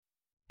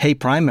Hey,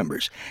 Prime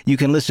members, you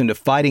can listen to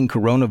Fighting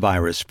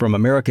Coronavirus from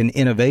American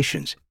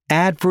Innovations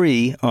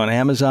ad-free on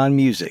Amazon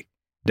Music.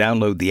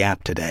 Download the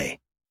app today.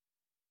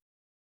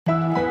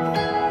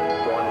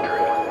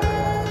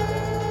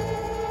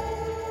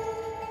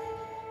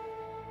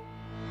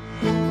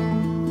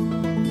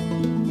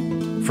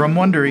 From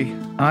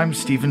Wondery, I'm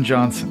Stephen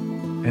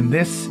Johnson, and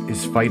this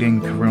is Fighting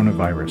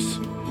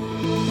Coronavirus.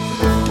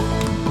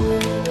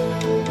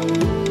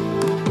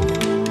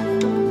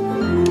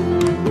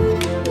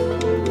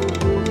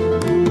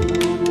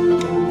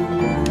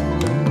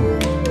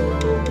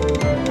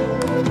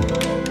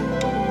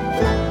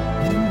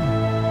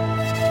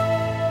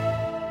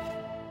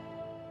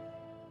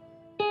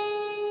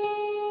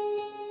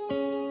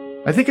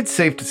 I think it's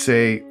safe to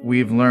say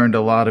we've learned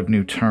a lot of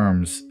new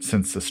terms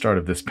since the start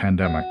of this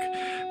pandemic.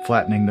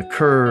 Flattening the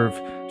curve,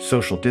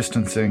 social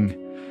distancing.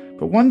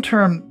 But one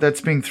term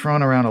that's being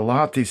thrown around a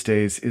lot these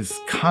days is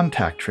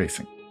contact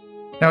tracing.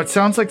 Now, it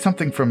sounds like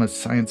something from a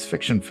science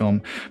fiction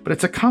film, but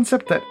it's a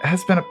concept that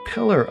has been a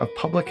pillar of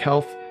public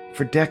health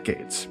for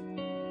decades.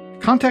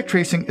 Contact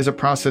tracing is a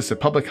process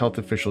that public health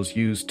officials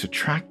use to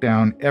track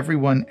down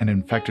everyone an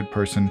infected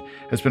person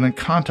has been in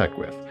contact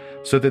with,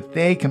 so that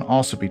they can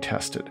also be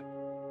tested.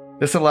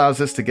 This allows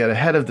us to get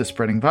ahead of the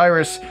spreading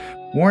virus,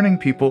 warning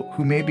people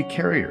who may be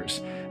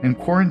carriers, and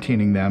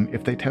quarantining them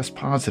if they test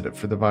positive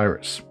for the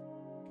virus.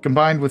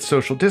 Combined with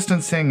social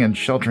distancing and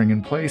sheltering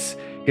in place,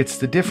 it's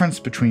the difference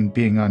between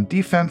being on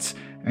defense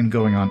and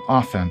going on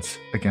offense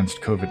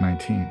against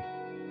COVID-19.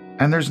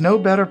 And there's no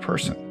better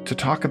person to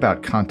talk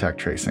about contact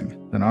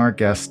tracing than our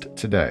guest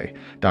today,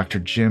 Dr.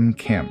 Jim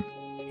Kim.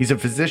 He's a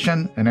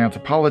physician, an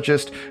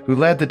anthropologist who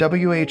led the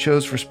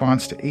WHO's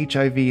response to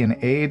HIV and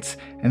AIDS,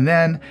 and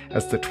then,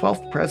 as the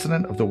 12th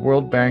president of the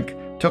World Bank,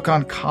 took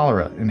on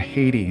cholera in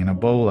Haiti and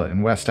Ebola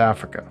in West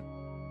Africa.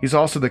 He's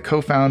also the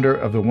co-founder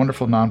of the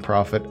wonderful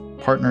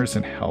nonprofit Partners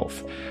in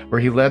Health, where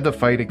he led the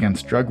fight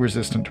against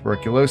drug-resistant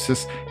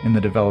tuberculosis in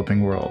the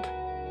developing world.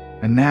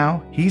 And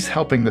now he's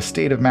helping the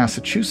state of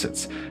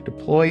Massachusetts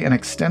deploy an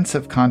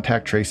extensive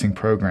contact tracing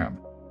program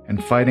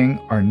and fighting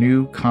our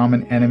new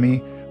common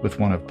enemy with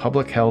one of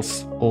public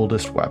health's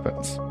oldest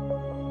weapons.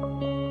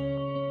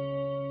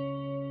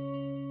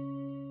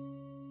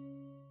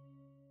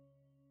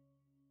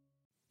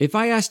 If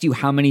I asked you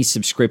how many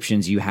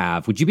subscriptions you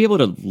have, would you be able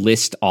to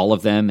list all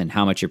of them and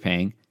how much you're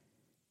paying?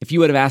 If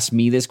you would have asked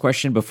me this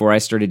question before I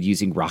started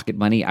using Rocket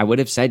Money, I would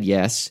have said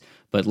yes,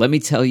 but let me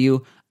tell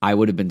you, I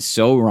would have been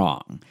so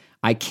wrong.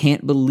 I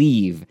can't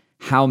believe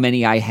how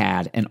many I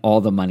had and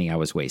all the money I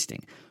was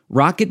wasting.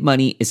 Rocket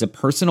Money is a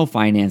personal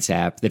finance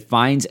app that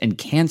finds and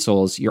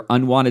cancels your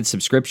unwanted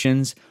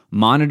subscriptions,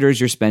 monitors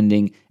your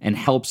spending, and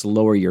helps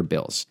lower your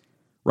bills.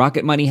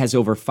 Rocket Money has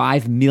over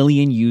 5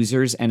 million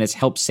users and has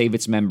helped save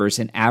its members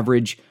an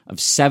average of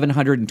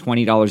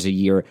 $720 a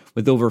year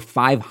with over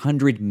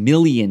 500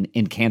 million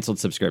in canceled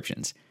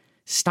subscriptions.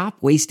 Stop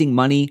wasting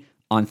money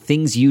on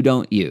things you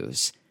don't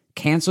use.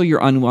 Cancel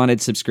your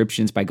unwanted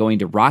subscriptions by going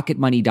to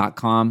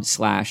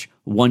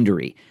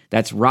rocketmoney.com/Wondery.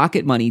 That's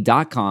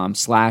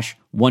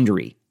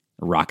rocketmoney.com/Wondery.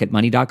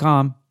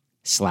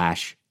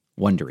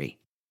 rocketmoney.com/Wondery.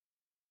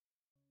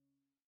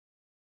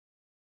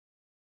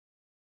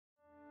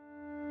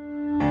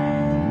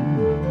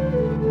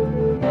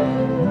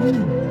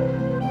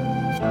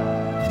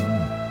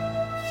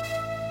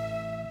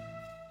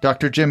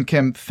 Dr. Jim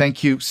Kim,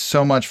 thank you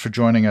so much for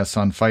joining us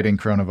on Fighting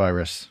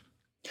Coronavirus.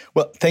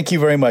 Well, thank you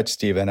very much,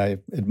 Stephen. I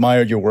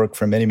admired your work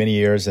for many, many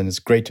years, and it's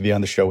great to be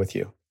on the show with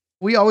you.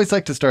 We always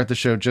like to start the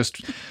show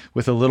just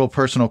with a little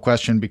personal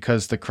question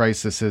because the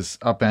crisis has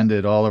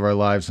upended all of our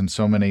lives in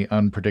so many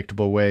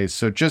unpredictable ways.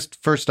 So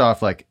just first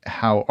off,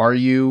 how are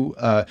you?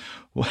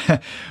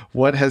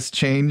 What has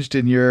changed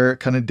in your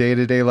kind of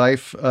day-to-day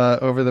life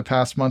over the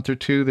past month or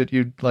two that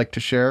you'd like to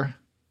share?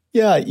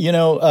 Yeah,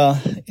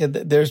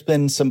 there's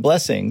been some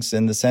blessings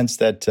in the sense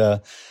that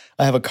I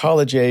have a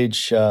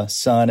college-age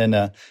son and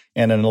an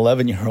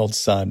 11-year-old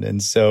son.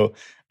 And so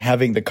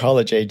having the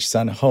college-age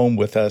son home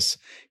with us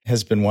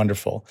has been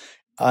wonderful.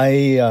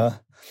 I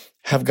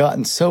have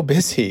gotten so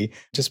busy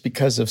just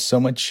because of so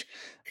much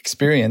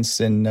experience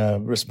in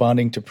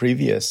responding to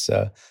previous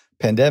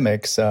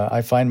pandemics.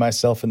 I find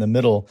myself in the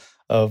middle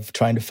of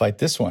trying to fight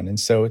this one. And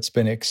so it's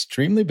been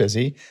extremely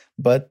busy,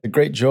 but the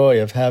great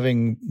joy of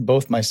having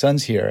both my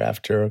sons here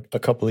after a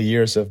couple of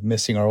years of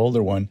missing our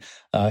older one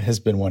has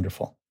been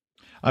wonderful.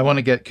 I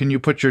want to can you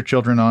put your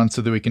children on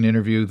so that we can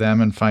interview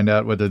them and find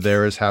out whether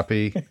they're as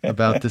happy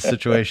about this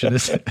situation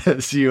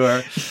as you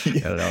are? I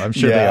don't know. I'm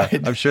sure they are.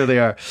 I'm sure they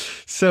are.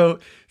 So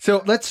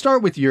let's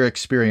start with your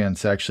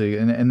experience, actually,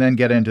 and then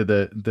get into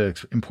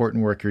the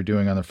important work you're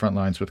doing on the front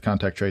lines with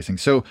contact tracing.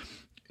 So,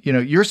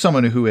 you're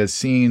someone who has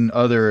seen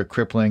other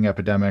crippling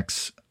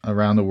epidemics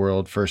around the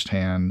world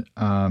firsthand,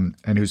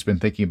 and who's been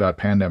thinking about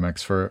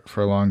pandemics for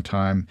a long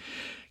time.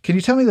 Can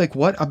you tell me,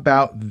 what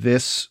about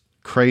this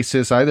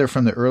crisis, either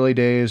from the early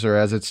days or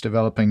as it's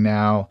developing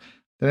now,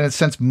 that in a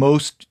sense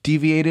most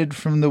deviated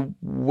from the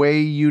way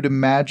you'd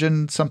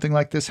imagine something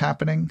like this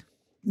happening?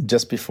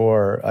 Just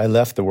before I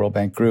left the World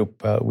Bank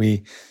Group,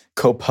 we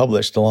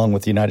co-published along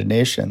with the United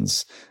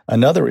Nations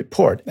another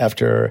report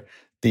after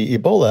the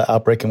Ebola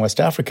outbreak in West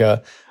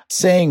Africa,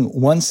 saying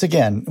once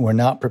again, we're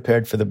not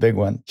prepared for the big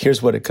one.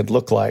 Here's what it could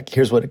look like.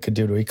 Here's what it could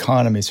do to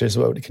economies. Here's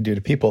what it could do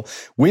to people.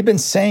 We've been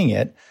saying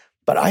it,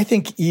 but I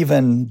think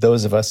even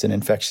those of us in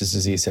infectious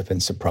disease have been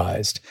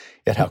surprised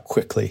at how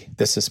quickly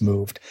this has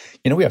moved.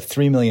 We have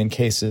 3 million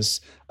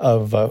cases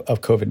of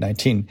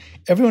COVID-19.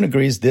 Everyone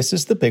agrees this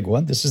is the big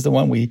one. This is the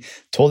one we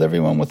told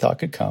everyone we thought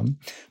could come.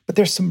 But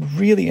there's some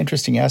really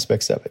interesting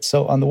aspects of it.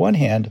 So on the one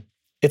hand,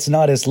 it's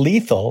not as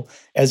lethal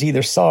as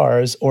either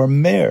SARS or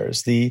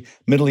MERS, the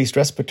Middle East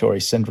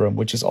Respiratory Syndrome,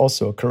 which is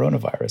also a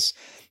coronavirus.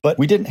 But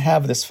we didn't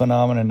have this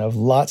phenomenon of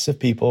lots of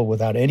people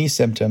without any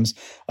symptoms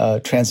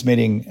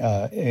transmitting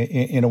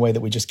in a way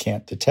that we just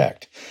can't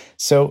detect.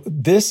 So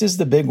this is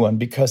the big one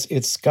because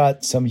it's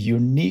got some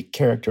unique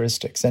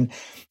characteristics. And,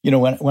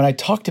 when I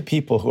talk to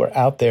people who are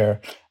out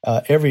there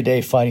every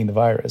day fighting the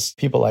virus,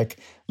 people like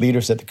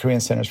leaders at the Korean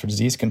Centers for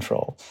Disease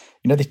Control,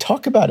 they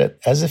talk about it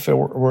as if it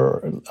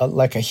were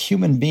like a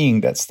human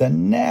being that's the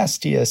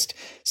nastiest,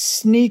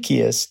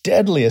 sneakiest,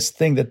 deadliest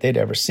thing that they'd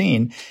ever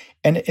seen.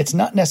 And it's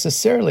not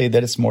necessarily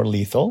that it's more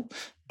lethal,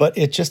 but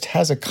it just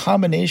has a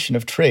combination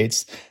of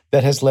traits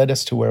that has led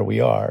us to where we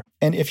are.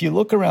 And if you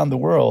look around the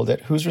world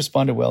at who's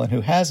responded well and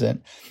who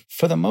hasn't,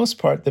 for the most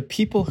part, the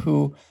people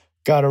who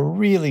got a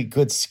really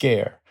good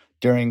scare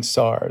during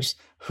SARS,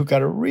 who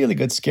got a really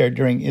good scare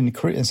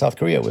in South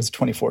Korea was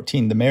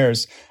 2014, the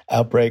MERS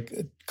outbreak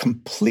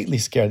completely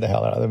scared the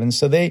hell out of them. And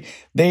so they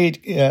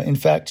in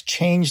fact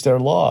changed their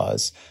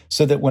laws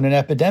so that when an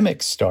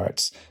epidemic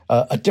starts,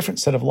 a different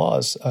set of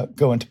laws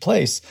go into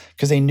place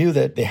because they knew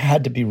that they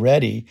had to be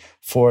ready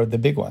for the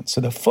big one. So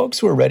the folks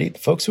who are ready, the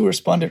folks who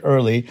responded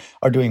early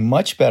are doing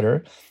much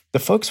better. The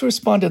folks who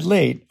responded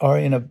late are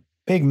in a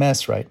big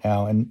mess right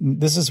now. And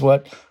this is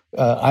what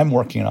I'm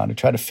working on to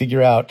try to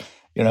figure out,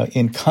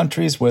 in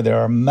countries where there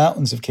are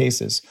mountains of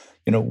cases,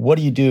 what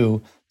do you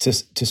do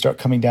to start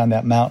coming down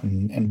that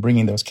mountain and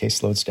bringing those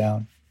caseloads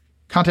down?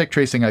 Contact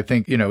tracing, I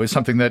think, is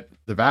something that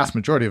the vast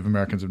majority of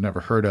Americans have never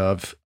heard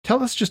of.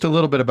 Tell us just a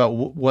little bit about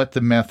what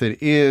the method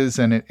is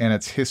and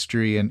its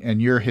history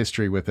and your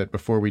history with it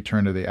before we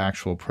turn to the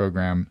actual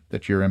program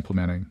that you're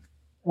implementing.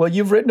 Well,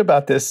 you've written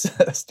about this,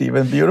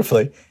 Stephen,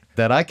 beautifully.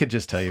 That I could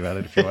just tell you about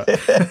it if you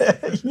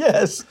want.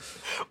 Yes.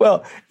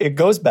 Well, it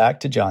goes back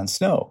to John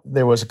Snow.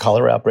 There was a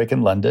cholera outbreak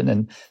in London,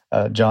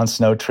 and John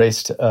Snow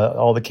traced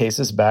all the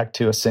cases back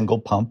to a single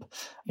pump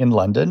in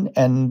London.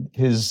 And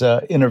his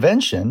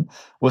intervention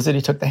was that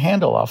he took the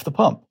handle off the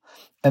pump.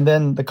 And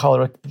then the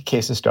cholera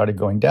cases started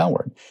going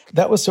downward.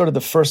 That was sort of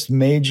the first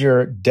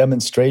major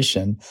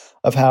demonstration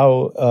of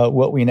how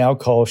what we now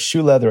call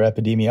shoe leather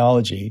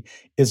epidemiology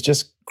is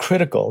just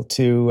critical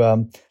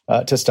to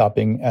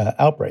stopping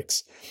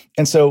outbreaks.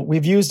 And so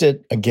we've used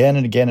it again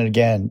and again and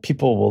again.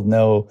 People will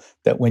know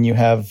that when you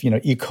have,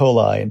 E.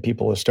 coli and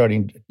people are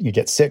you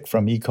get sick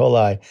from E.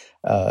 coli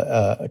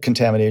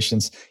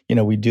contaminations,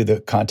 we do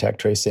the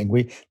contact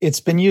tracing. It's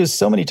been used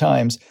so many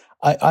times.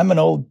 I'm an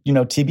old,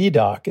 TB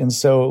doc. And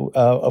so,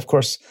 of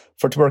course,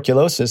 for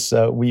tuberculosis,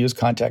 we use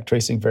contact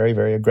tracing very,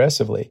 very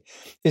aggressively.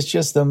 It's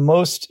just the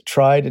most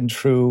tried and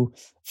true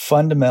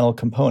fundamental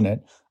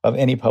component of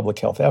any public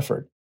health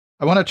effort.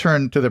 I want to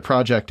turn to the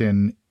project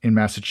in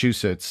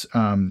Massachusetts.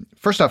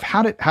 First off,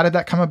 how did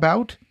that come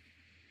about?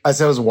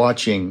 As I was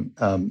watching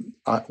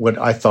what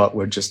I thought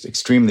were just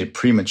extremely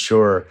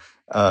premature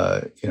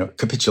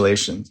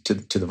capitulation to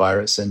the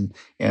virus and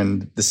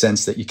the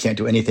sense that you can't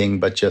do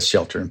anything but just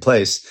shelter in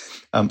place,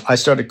 I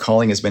started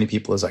calling as many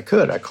people as I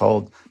could. I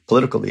called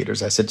political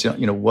leaders. I said,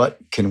 what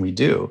can we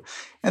do?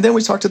 And then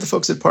we talked to the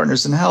folks at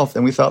Partners in Health,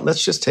 and we thought,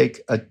 let's just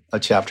take a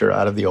chapter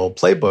out of the old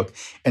playbook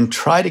and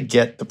try to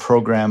get the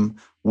program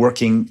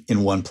working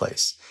in one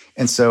place.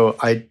 And so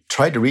I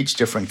tried to reach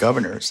different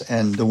governors,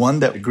 and the one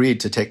that agreed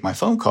to take my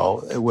phone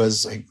call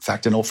was, in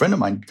fact, an old friend of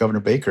mine,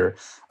 Governor Baker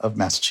of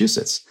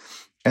Massachusetts.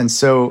 And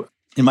so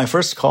in my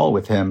first call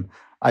with him,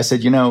 I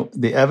said,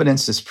 the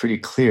evidence is pretty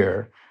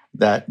clear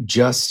that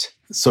just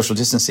social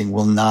distancing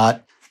will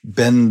not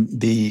bend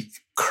the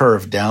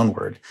curve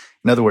downward.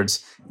 In other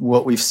words,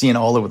 what we've seen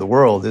all over the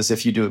world is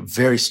if you do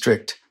very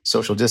strict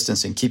social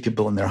distancing, keep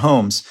people in their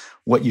homes,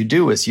 what you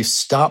do is you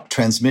stop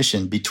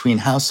transmission between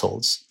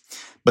households.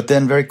 But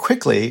then very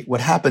quickly, what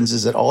happens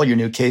is that all your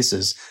new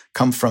cases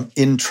come from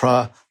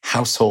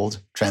intra-household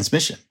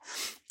transmission.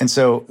 And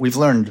so we've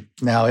learned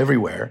now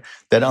everywhere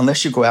that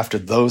unless you go after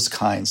those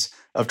kinds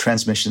of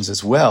transmissions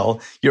as well,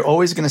 you're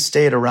always going to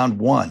stay at around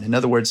 1. In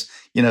other words,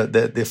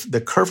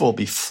 the curve will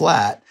be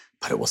flat,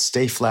 but it will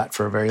stay flat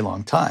for a very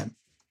long time.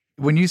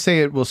 When you say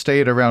it will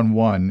stay at around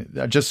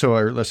 1, just so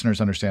our listeners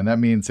understand, that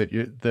means that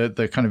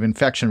the kind of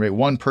infection rate,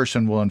 one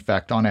person will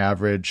infect on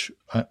average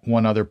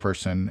one other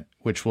person,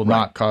 which will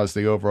not cause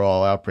the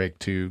overall outbreak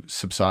to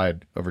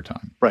subside over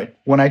time. Right.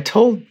 When I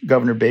told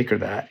Governor Baker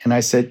that, and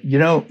I said,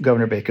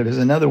 Governor Baker, there's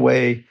another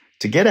way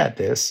to get at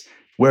this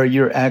where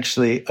you're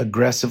actually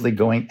aggressively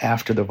going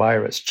after the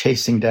virus,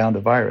 chasing down the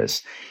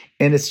virus.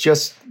 And it's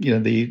just,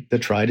 the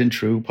tried and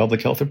true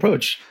public health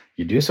approach.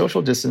 You do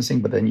social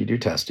distancing, but then you do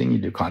testing, you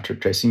do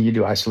contact tracing, you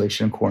do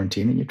isolation and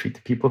quarantine, and you treat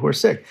the people who are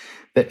sick.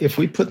 That if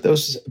we put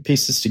those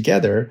pieces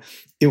together,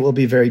 it will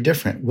be very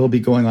different. We'll be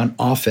going on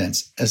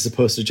offense as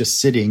opposed to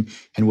just sitting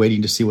and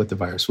waiting to see what the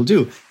virus will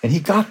do. And he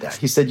got that.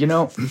 He said,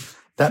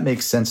 that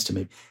makes sense to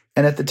me.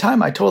 And at the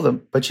time I told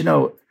him, but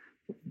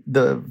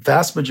the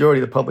vast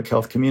majority of the public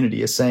health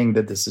community is saying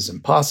that this is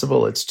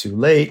impossible. It's too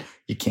late.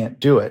 You can't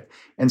do it.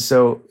 And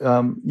so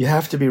you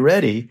have to be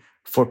ready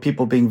for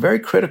people being very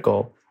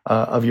critical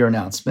of your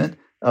announcement,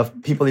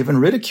 of people even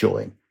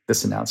ridiculing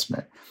this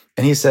announcement.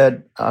 And he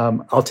said,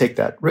 I'll take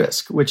that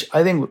risk, which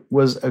I think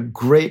was a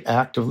great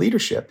act of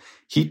leadership.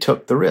 He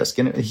took the risk.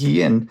 And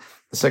he and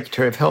the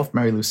Secretary of Health,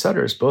 Mary Lou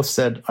Sudders, both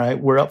said, all right,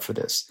 we're up for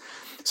this.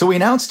 So we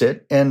announced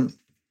it. And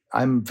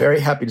I'm very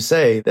happy to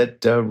say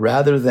that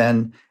rather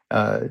than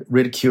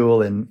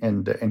ridicule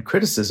and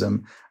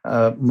criticism,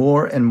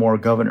 more and more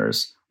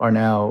governors are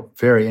now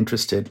very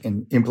interested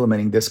in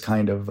implementing this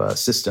kind of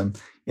system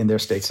in their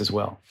states as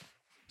well.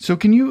 So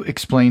can you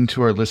explain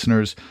to our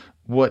listeners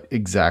what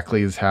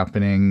exactly is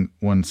happening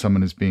when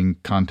someone is being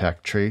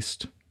contact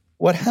traced?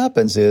 What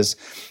happens is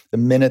the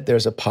minute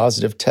there's a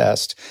positive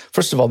test,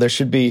 first of all, there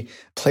should be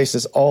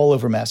places all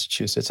over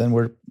Massachusetts, and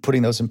we're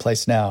putting those in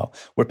place now,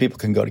 where people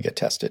can go to get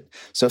tested.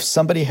 So if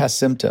somebody has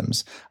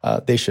symptoms,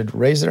 they should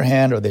raise their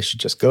hand, or they should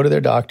just go to their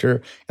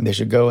doctor, and they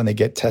should go and they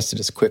get tested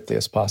as quickly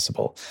as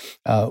possible.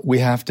 We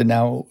have to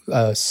now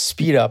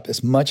speed up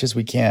as much as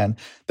we can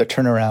the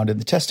turnaround in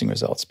the testing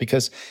results,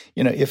 because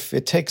if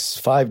it takes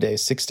 5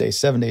 days, 6 days,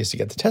 7 days to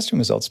get the testing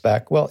results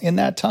back, well, in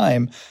that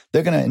time,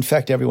 they're going to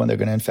infect everyone they're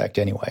going to infect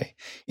anyway.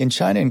 In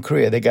China and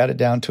Korea, they got it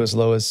down to as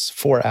low as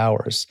 4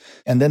 hours,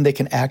 and then they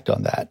can act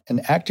on that.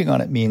 And acting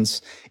on it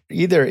means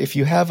either if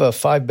you have a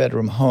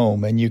 5-bedroom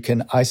home and you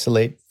can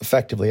isolate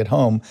effectively at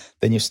home,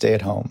 then you stay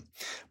at home.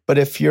 But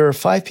if you're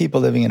 5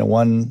 people living in a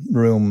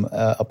 1-room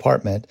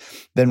apartment,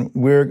 then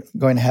we're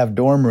going to have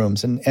dorm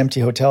rooms and empty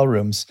hotel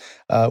rooms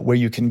where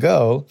you can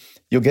go.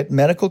 You'll get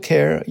medical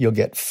care, you'll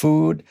get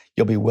food,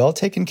 you'll be well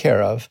taken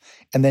care of,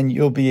 and then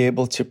you'll be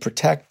able to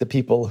protect the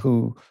people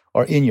who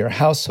are in your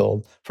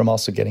household from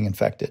also getting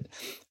infected.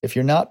 If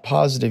you're not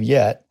positive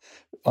yet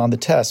on the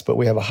test, but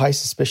we have a high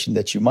suspicion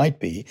that you might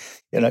be,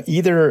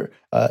 either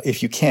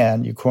if you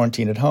can, you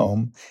quarantine at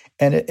home.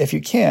 And if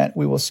you can't,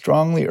 we will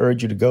strongly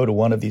urge you to go to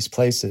one of these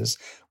places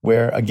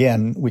where,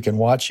 again, we can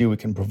watch you, we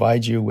can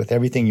provide you with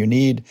everything you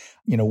need,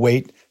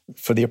 wait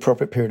for the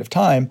appropriate period of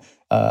time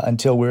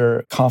until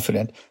we're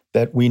confident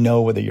that we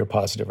know whether you're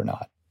positive or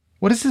not.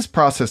 What does this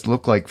process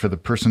look like for the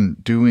person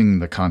doing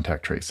the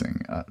contact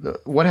tracing?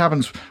 What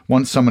happens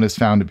once someone is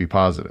found to be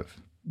positive?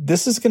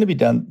 This is going to be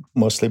done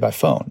mostly by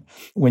phone.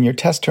 When your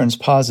test turns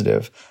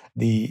positive,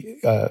 the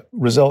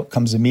result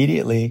comes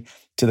immediately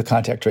to the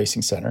contact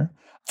tracing center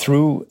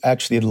through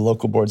actually the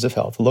local boards of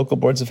health. The local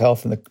boards of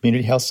health and the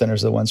community health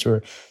centers are the ones who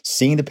are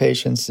seeing the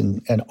patients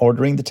and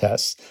ordering the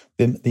tests.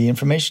 The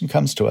information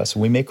comes to us.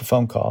 We make a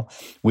phone call.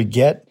 We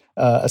get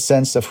a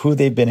sense of who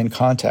they've been in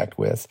contact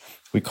with.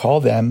 We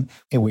call them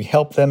and we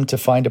help them to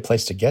find a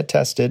place to get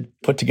tested,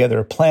 put together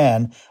a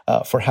plan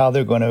for how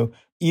they're going to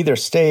either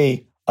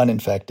stay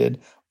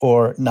uninfected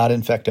or not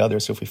infect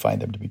others if we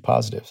find them to be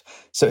positive.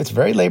 So it's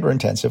very labor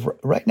intensive.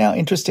 Right now,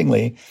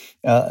 interestingly,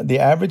 the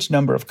average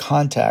number of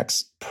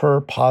contacts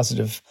per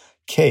positive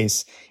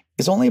case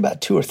is only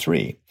about 2 or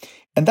 3.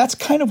 And that's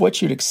kind of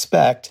what you'd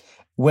expect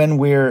when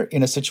we're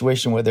in a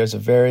situation where there's a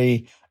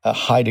very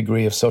high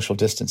degree of social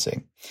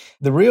distancing.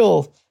 The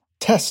real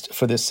test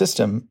for this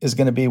system is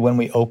going to be when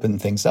we open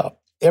things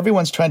up.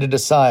 Everyone's trying to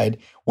decide,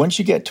 once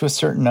you get to a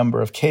certain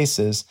number of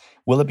cases,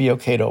 will it be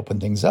okay to open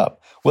things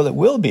up? Well, it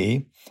will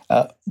be,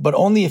 but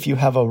only if you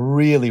have a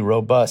really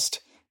robust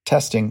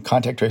testing,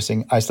 contact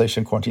tracing,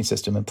 isolation, quarantine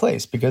system in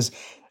place. Because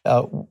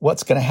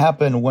what's going to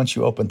happen once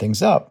you open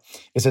things up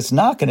is it's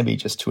not going to be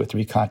just 2 or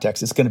 3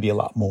 contacts. It's going to be a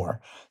lot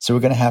more. So we're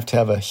going to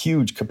have a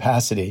huge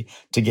capacity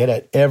to get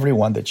at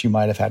everyone that you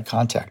might have had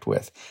contact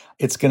with.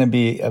 It's going to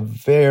be a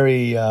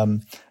very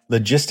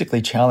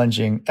logistically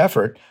challenging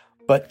effort.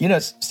 But,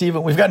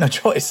 Stephen, we've got no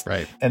choice.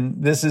 Right.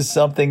 And this is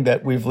something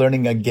that we've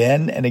learning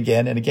again and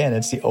again and again.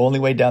 It's the only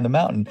way down the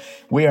mountain.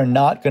 We are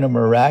not going to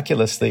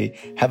miraculously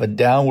have a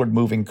downward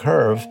moving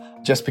curve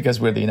just because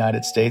we're the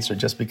United States or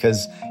just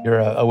because you're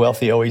a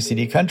wealthy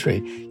OECD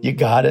country. You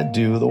got to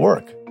do the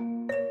work.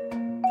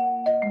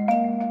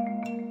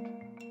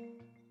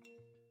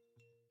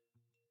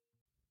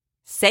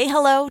 Say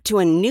hello to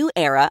a new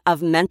era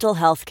of mental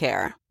health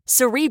care.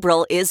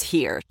 Cerebral is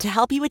here to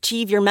help you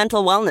achieve your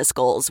mental wellness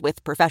goals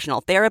with professional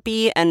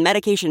therapy and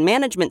medication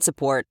management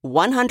support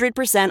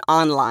 100%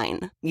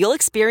 online. You'll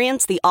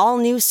experience the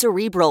all-new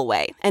Cerebral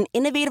Way, an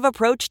innovative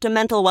approach to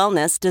mental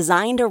wellness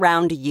designed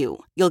around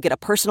you. You'll get a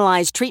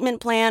personalized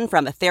treatment plan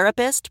from a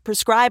therapist,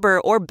 prescriber,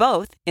 or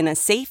both in a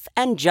safe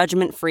and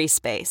judgment-free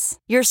space.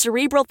 Your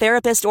Cerebral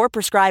therapist or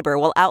prescriber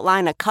will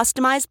outline a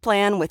customized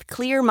plan with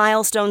clear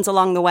milestones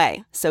along the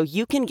way so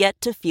you can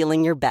get to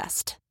feeling your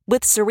best.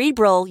 With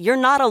Cerebral, you're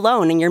not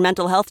alone in your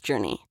mental health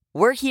journey.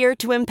 We're here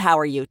to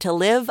empower you to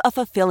live a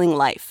fulfilling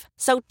life.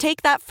 So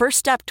take that first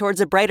step towards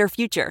a brighter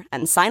future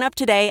and sign up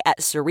today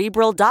at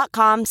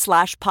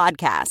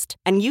Cerebral.com/podcast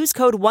and use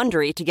code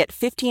WONDERY to get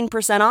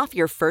 15% off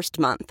your first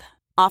month.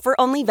 Offer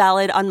only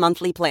valid on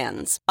monthly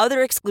plans.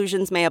 Other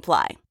exclusions may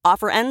apply.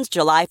 Offer ends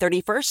July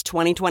 31st,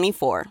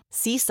 2024.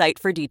 See site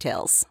for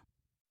details.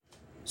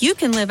 You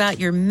can live out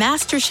your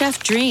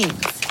MasterChef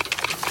dreams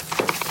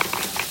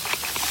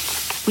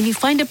when you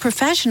find a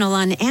professional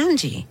on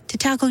Angie to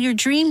tackle your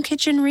dream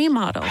kitchen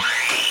remodel.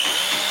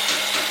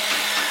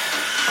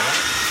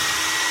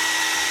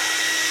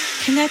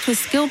 Connect with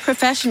skilled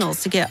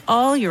professionals to get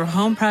all your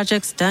home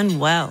projects done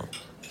well.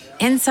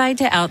 Inside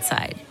to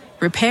outside,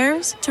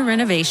 repairs to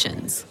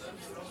renovations.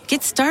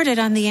 Get started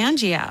on the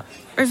Angie app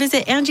or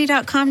visit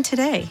Angie.com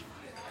today.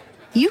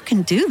 You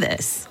can do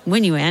this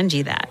when you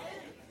Angie that.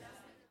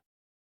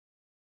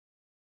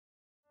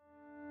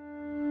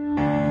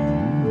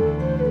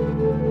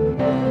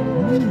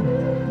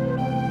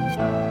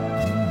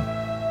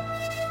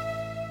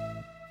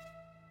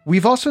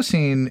 We've also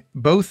seen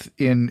both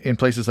in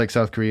places like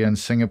South Korea and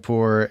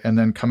Singapore, and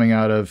then coming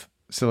out of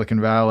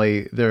Silicon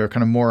Valley, there are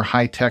kind of more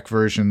high-tech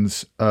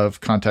versions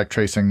of contact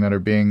tracing that are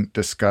being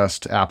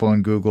discussed. Apple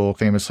and Google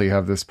famously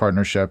have this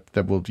partnership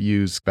that will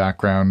use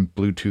background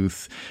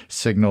Bluetooth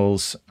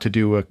signals to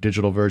do a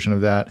digital version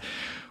of that.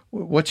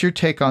 What's your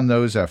take on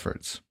those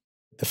efforts?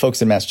 The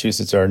folks in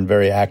Massachusetts are in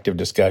very active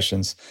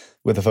discussions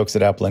with the folks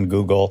at Apple and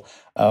Google,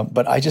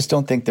 but I just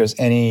don't think there's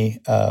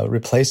any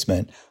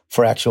replacement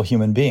for actual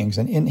human beings.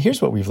 And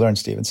here's what we've learned,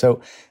 Stephen. So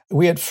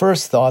we had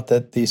first thought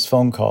that these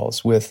phone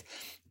calls with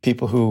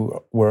people who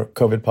were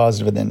COVID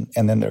positive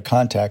and then their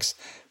contacts,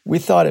 we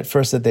thought at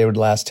first that they would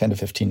last 10 to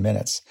 15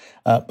 minutes.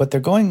 But they're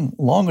going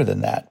longer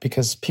than that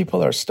because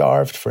people are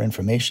starved for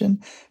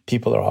information.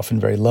 People are often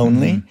very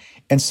lonely. Mm-hmm.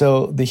 And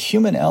so the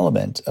human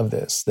element of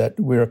this, that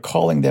we're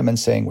calling them and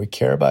saying, we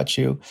care about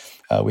you.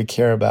 We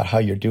care about how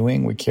you're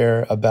doing. We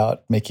care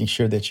about making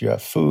sure that you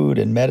have food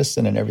and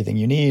medicine and everything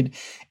you need.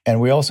 And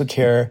we also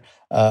care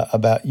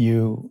about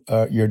you,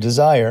 your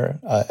desire,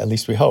 at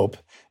least we hope,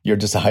 your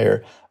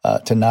desire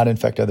to not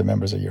infect other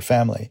members of your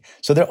family.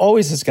 So there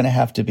always is going to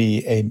have to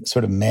be a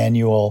sort of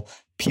manual,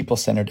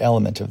 people-centered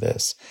element of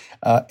this.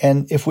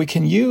 And if we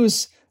can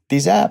use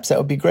these apps, that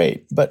would be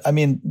great. But I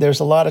mean, there's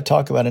a lot of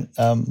talk about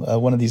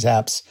one of these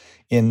apps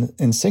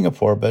in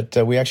Singapore, but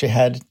we actually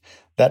had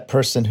that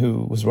person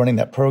who was running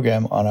that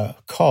program on a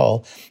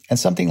call, and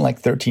something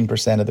like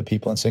 13% of the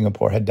people in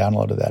Singapore had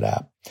downloaded that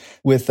app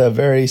with a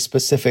very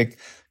specific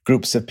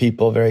groups of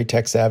people, very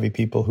tech-savvy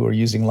people who are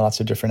using lots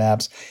of different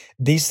apps.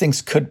 These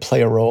things could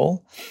play a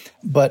role,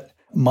 but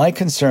my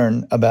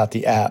concern about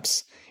the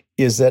apps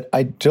is that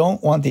I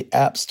don't want the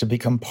apps to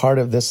become part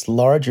of this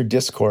larger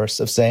discourse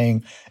of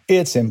saying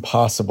it's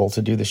impossible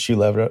to do the shoe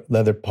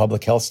leather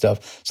public health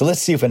stuff, so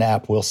let's see if an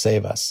app will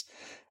save us.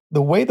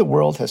 The way the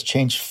world has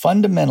changed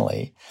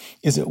fundamentally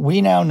is that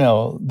we now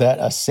know that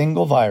a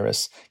single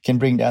virus can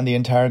bring down the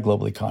entire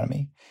global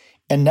economy.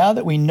 And now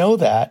that we know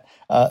that,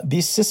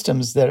 these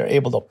systems that are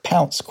able to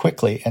pounce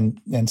quickly and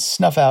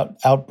snuff out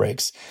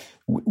outbreaks,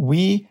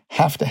 we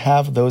have to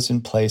have those in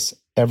place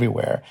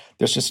everywhere.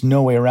 There's just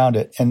no way around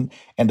it. And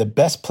the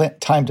best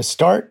time to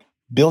start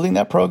building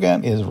that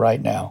program is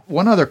right now.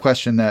 One other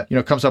question that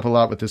comes up a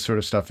lot with this sort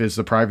of stuff is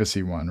the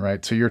privacy one,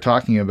 right? So you're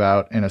talking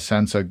about, in a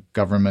sense, a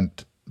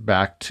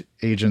government-backed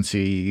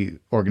agency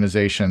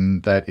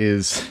organization that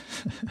is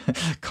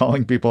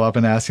calling people up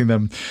and asking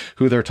them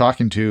who they're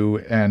talking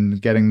to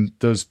and getting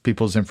those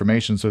people's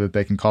information so that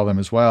they can call them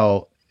as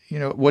well.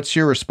 What's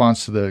your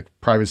response to the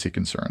privacy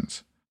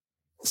concerns?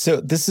 So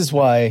this is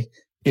why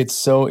it's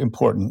so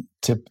important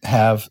to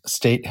have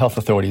state health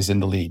authorities in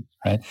the lead,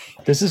 right?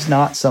 This is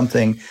not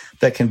something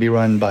that can be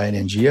run by an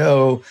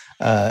NGO,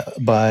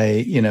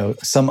 by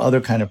some other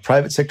kind of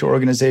private sector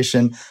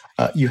organization.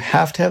 You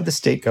have to have the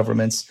state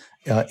governments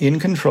in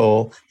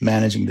control,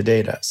 managing the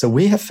data. So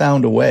we have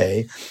found a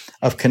way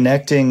of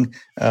connecting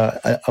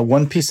a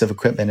one piece of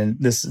equipment, and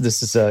this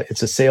is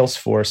it's a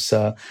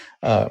Salesforce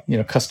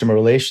customer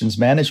relations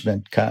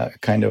management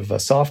kind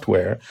of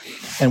software,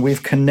 and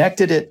we've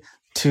connected it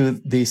to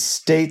the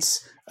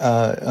state's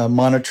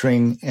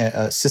monitoring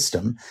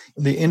system.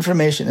 The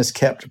information is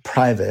kept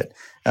private.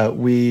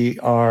 We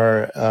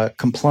are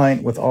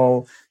compliant with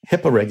all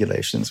HIPAA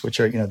regulations, which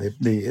are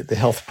the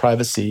health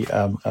privacy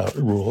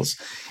rules.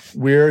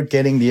 We're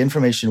getting the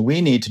information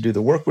we need to do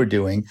the work we're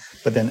doing,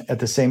 but then at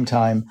the same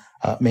time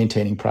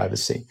maintaining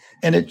privacy.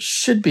 And it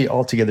should be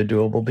altogether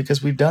doable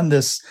because we've done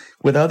this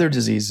with other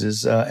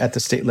diseases at the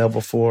state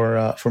level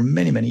for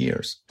many, many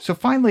years. So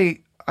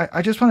finally,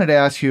 I just wanted to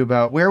ask you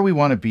about where we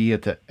want to be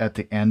at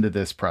the end of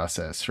this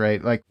process,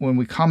 right? Like when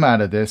we come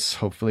out of this,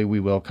 hopefully we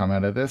will come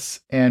out of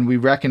this, and we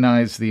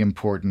recognize the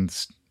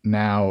importance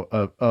now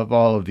of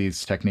all of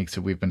these techniques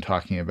that we've been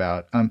talking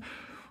about.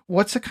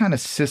 What's the kind of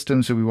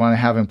systems that we want to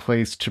have in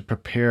place to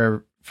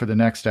prepare for the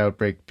next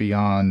outbreak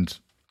beyond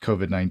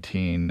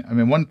COVID-19? I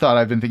mean, one thought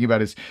I've been thinking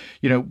about is,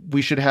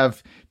 we should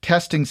have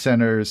testing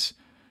centers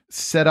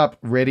set up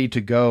ready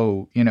to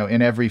go,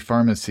 in every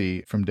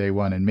pharmacy from day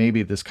one, and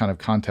maybe this kind of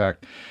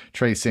contact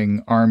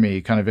tracing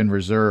army kind of in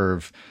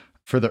reserve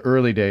for the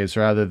early days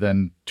rather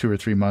than 2 or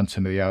 3 months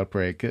into the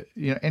outbreak.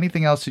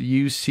 Anything else that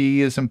you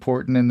see is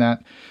important in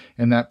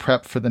that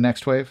prep for the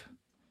next wave?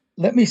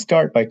 Let me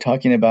start by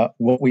talking about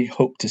what we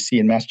hope to see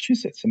in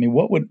Massachusetts. I mean,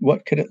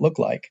 what could it look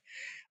like?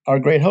 Our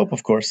great hope,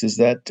 of course, is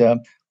that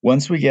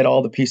once we get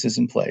all the pieces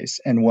in place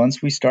and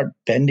once we start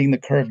bending the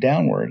curve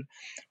downward,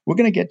 we're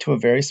going to get to a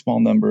very small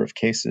number of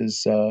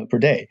cases per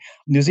day.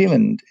 New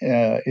Zealand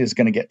is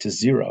going to get to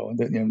zero.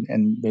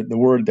 And the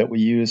word that we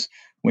use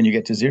when you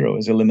get to zero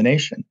is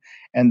elimination.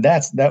 And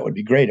that would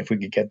be great if we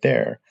could get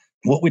there.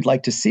 What we'd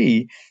like to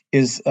see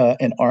is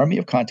an army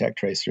of contact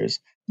tracers,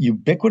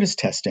 ubiquitous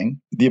testing,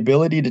 the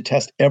ability to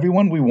test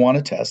everyone we want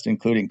to test,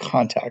 including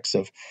contacts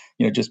of,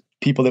 just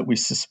people that we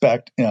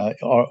suspect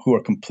who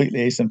are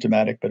completely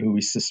asymptomatic, but who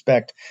we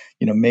suspect,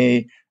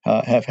 may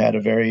have had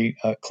a very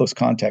close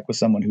contact with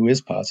someone who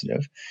is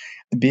positive.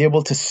 Be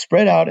able to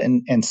spread out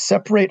and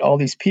separate all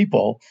these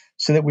people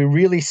so that we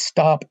really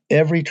stop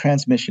every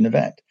transmission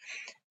event.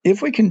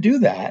 If we can do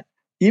that,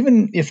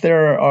 even if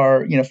there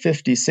are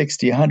 50,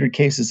 60, 100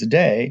 cases a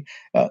day,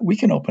 we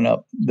can open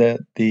up the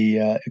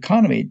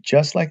economy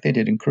just like they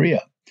did in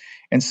Korea.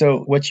 And so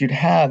what you'd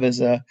have is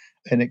an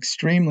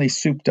extremely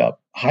souped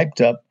up,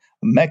 hyped up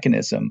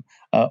mechanism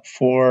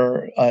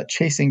for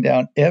chasing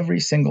down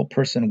every single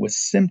person with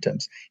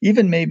symptoms,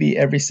 even maybe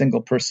every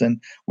single person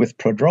with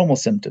prodromal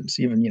symptoms,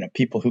 even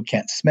people who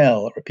can't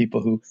smell or people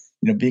who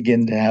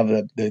begin to have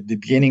the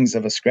beginnings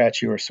of a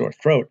scratchy or sore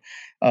throat.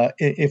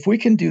 If we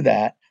can do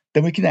that,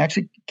 then we can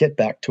actually get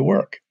back to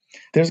work.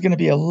 There's going to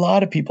be a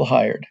lot of people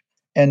hired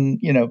and,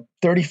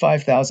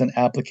 35,000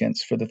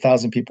 applicants for the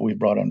 1,000 people we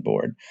brought on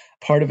board.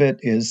 Part of it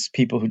is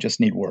people who just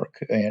need work,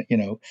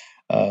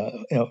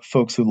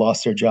 folks who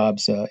lost their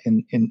jobs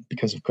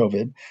because of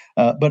COVID,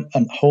 but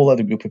a whole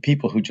other group of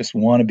people who just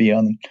want to be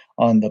on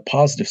the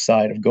positive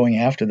side of going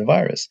after the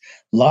virus.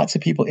 Lots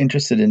of people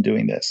interested in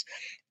doing this.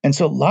 And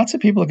so lots of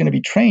people are going to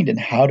be trained in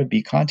how to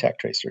be contact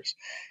tracers.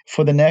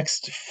 For the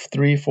next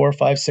 3, 4,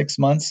 5, 6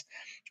 months,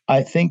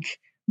 I think,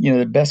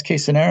 the best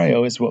case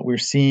scenario is what we're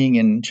seeing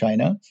in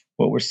China,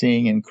 what we're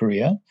seeing in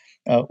Korea,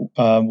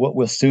 what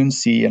we'll soon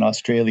see in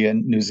Australia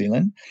and New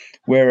Zealand,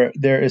 where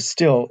there is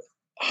still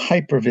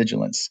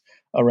hypervigilance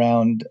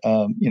around,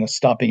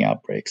 stopping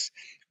outbreaks,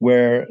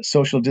 where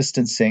social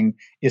distancing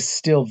is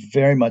still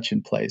very much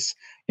in place.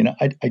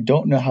 I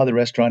don't know how the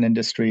restaurant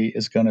industry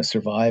is going to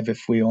survive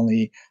if we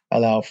only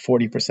allow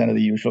 40% of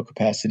the usual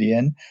capacity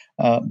in.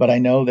 But I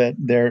know that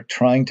they're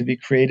trying to be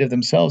creative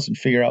themselves and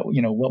figure out,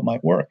 what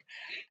might work.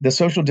 The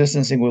social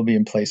distancing will be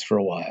in place for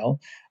a while.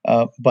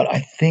 But I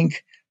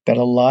think that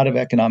a lot of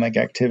economic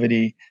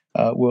activity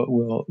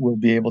will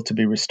be able to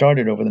be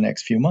restarted over the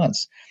next few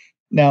months.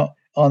 Now,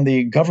 on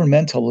the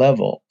governmental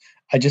level,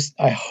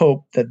 I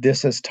hope that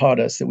this has taught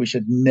us that we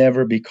should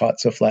never be caught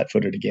so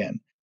flat-footed again.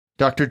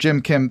 Dr.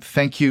 Jim Kim,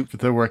 thank you for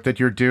the work that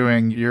you're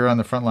doing. You're on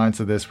the front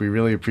lines of this. We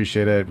really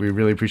appreciate it. We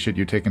really appreciate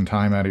you taking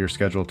time out of your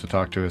schedule to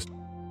talk to us.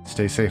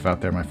 Stay safe out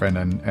there, my friend,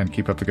 and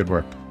keep up the good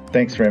work.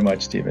 Thanks very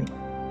much, Stephen.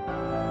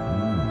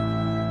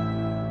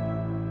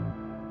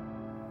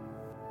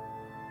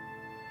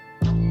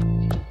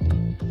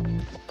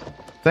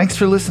 Thanks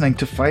for listening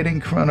to Fighting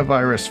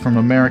Coronavirus from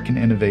American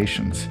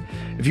Innovations.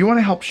 If you want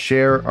to help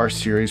share our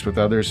series with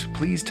others,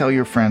 please tell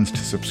your friends to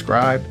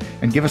subscribe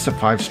and give us a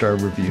 5-star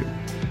review.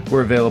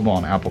 We're available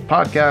on Apple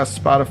Podcasts,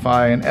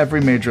 Spotify, and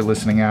every major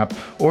listening app,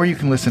 or you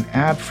can listen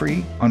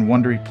ad-free on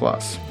Wondery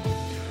Plus.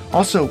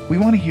 Also, we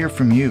want to hear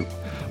from you.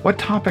 What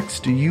topics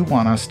do you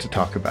want us to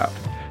talk about?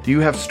 Do you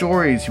have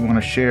stories you want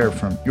to share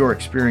from your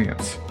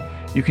experience?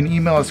 You can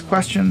email us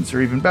questions, or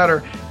even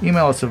better,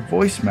 email us a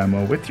voice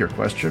memo with your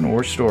question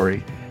or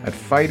story at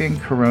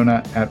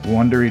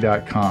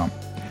fightingcorona@wondery.com.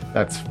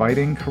 That's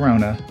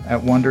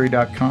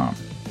fightingcorona@wondery.com.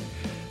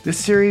 This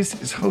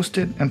series is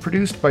hosted and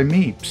produced by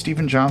me,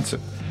 Stephen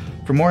Johnson.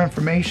 For more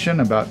information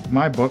about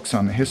my books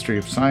on the history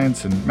of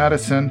science and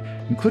medicine,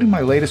 including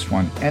my latest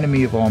one,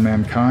 Enemy of All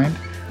Mankind,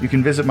 you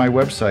can visit my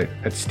website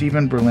at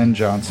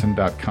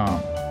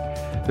stephenberlinjohnson.com.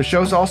 The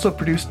show is also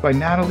produced by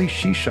Natalie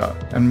Shisha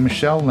and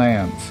Michelle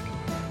Lands.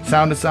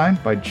 Sound design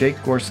by Jake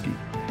Gorski.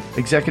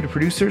 Executive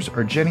producers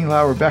are Jenny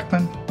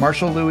Lauer-Beckman,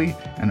 Marshall Louis,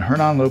 and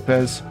Hernan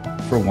Lopez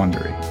for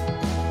Wondery.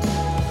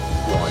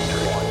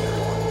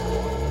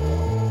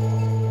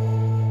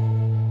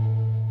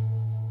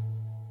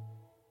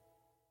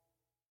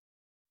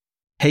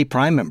 Hey,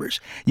 Prime members,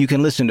 you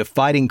can listen to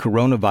Fighting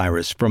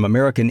Coronavirus from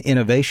American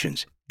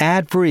Innovations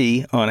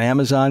ad-free on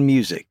Amazon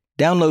Music.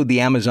 Download the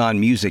Amazon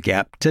Music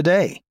app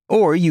today.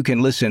 Or you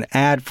can listen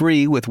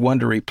ad-free with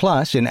Wondery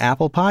Plus in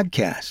Apple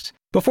Podcasts.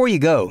 Before you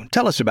go,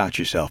 tell us about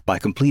yourself by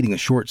completing a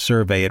short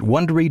survey at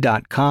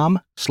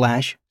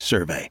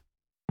Wondery.com/survey.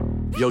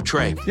 Yo,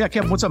 Trey. Yeah,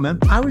 Kevin, what's up, man?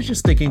 I was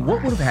just thinking,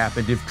 what would have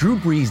happened if Drew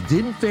Brees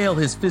didn't fail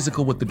his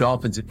physical with the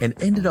Dolphins and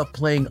ended up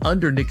playing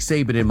under Nick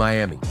Saban in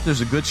Miami?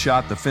 There's a good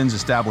shot the Finns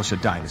establish a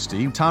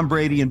dynasty. Tom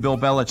Brady and Bill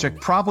Belichick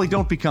probably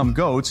don't become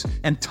GOATs,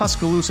 and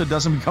Tuscaloosa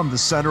doesn't become the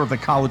center of the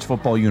college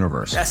football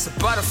universe. That's the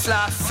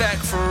butterfly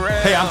effect for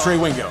real. Hey, I'm Trey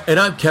Wingo. And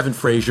I'm Kevin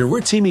Frazier.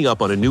 We're teaming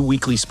up on a new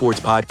weekly sports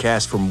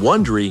podcast from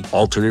Wondery,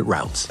 Alternate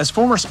Routes. As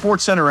former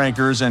SportsCenter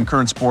anchors and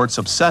current sports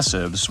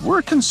obsessives,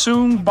 we're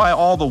consumed by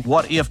all the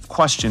what-if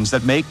questions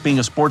that make being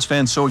a sports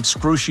fan so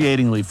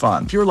excruciatingly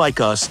fun. If you're like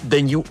us,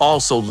 then you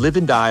also live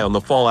and die on the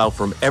fallout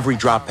from every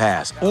drop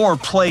pass. Or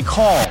play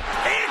call.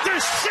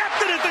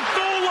 Intercepted at the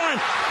goal line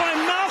by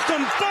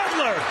Malcolm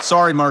Butler.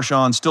 Sorry,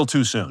 Marshawn, still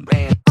too soon.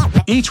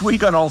 Each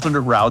week on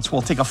Alternate Routes,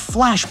 we'll take a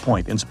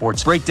flashpoint in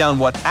sports, break down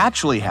what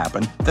actually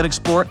happened, then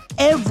explore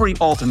every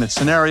alternate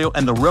scenario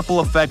and the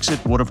ripple effects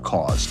it would have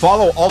caused.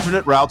 Follow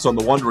Alternate Routes on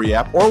the Wondery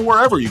app or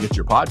wherever you get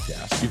your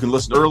podcasts. You can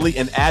listen early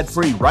and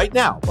ad-free right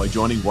now by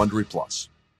joining Wondery Plus.